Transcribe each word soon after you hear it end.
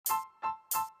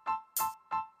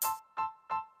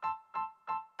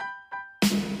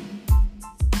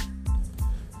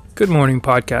Good morning,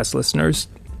 podcast listeners.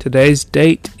 Today's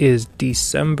date is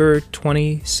December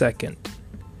 22nd.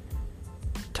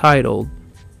 Titled,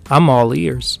 I'm All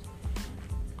Ears.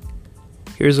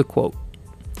 Here's a quote.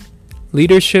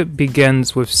 Leadership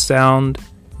begins with sound,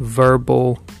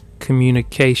 verbal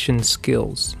communication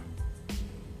skills.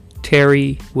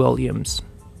 Terry Williams,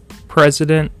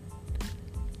 President,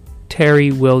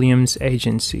 Terry Williams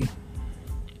Agency.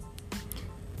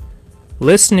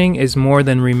 Listening is more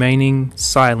than remaining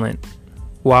silent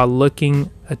while looking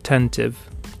attentive.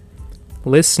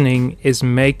 Listening is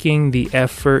making the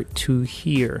effort to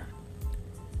hear.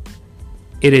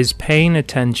 It is paying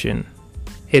attention.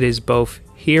 It is both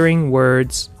hearing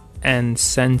words and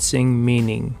sensing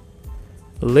meaning.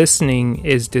 Listening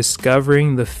is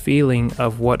discovering the feeling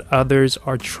of what others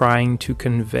are trying to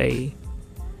convey.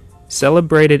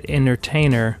 Celebrated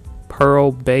entertainer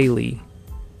Pearl Bailey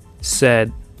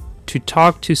said, "To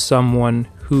talk to someone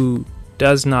who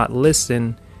does not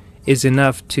listen is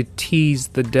enough to tease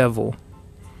the devil."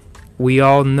 We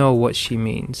all know what she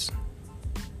means.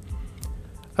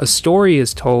 A story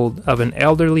is told of an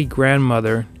elderly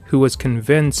grandmother who was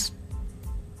convinced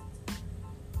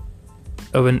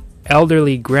of an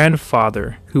elderly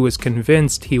grandfather who was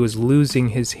convinced he was losing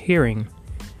his hearing.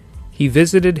 He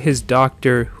visited his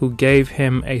doctor, who gave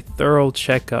him a thorough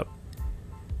checkup.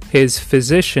 His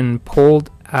physician pulled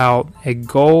out a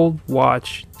gold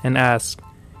watch and asked,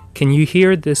 "Can you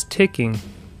hear this ticking?"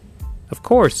 "Of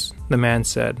course," the man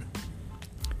said.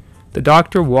 The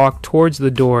doctor walked towards the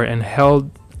door and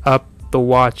held up the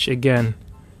watch again.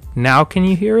 "Now can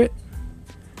you hear it?"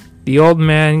 The old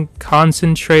man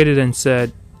concentrated and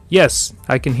said, "Yes,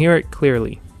 I can hear it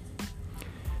clearly."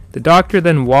 The doctor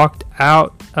then walked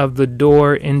out of the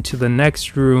door into the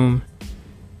next room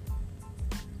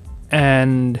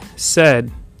and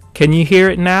said, "Can you hear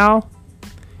it now?"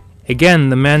 Again,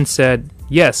 the man said,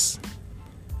 "Yes."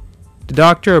 The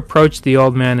doctor approached the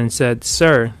old man and said,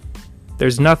 "Sir,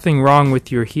 there's nothing wrong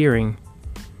with your hearing.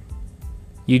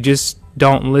 You just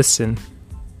don't listen."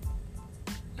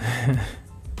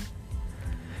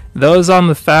 Those on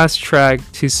the fast track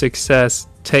to success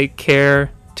take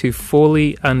care to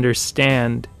fully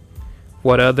understand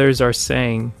what others are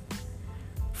saying.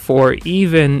 For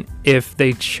even if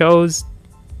they chose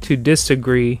to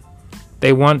disagree,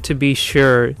 they want to be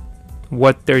sure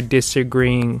what they're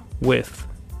disagreeing with.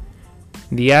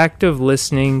 The act of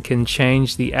listening can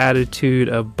change the attitude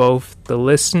of both the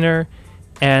listener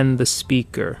and the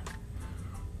speaker.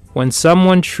 When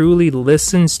someone truly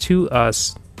listens to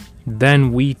us,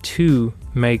 then we too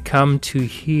may come to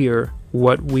hear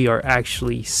what we are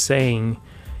actually saying,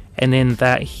 and in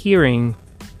that hearing,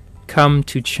 come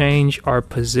to change our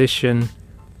position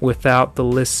without the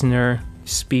listener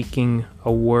speaking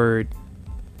a word.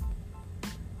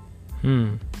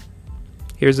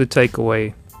 Here's a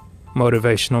takeaway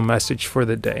motivational message for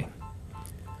the day.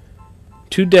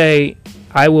 Today,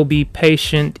 I will be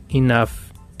patient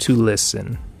enough to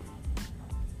listen.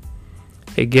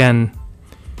 Again,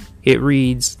 it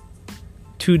reads,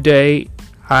 "Today,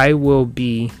 I will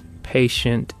be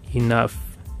patient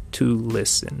enough to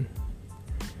listen."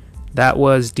 That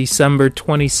was December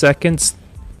 22nd.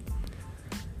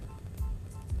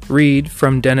 Read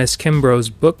from Dennis Kimbro's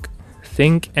book,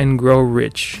 Think and Grow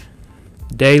Rich: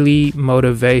 Daily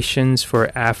Motivations for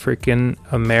African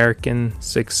American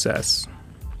Success.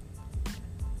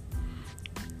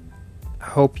 I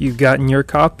hope you've gotten your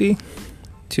copy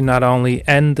to not only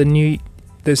end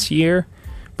this year,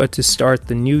 but to start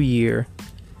the new year.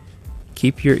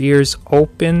 Keep your ears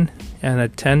open and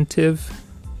attentive,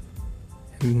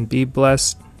 and be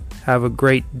blessed. Have a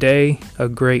great day, a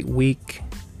great week,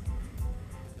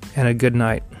 and a good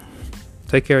night.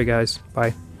 Take care, guys.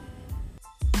 Bye.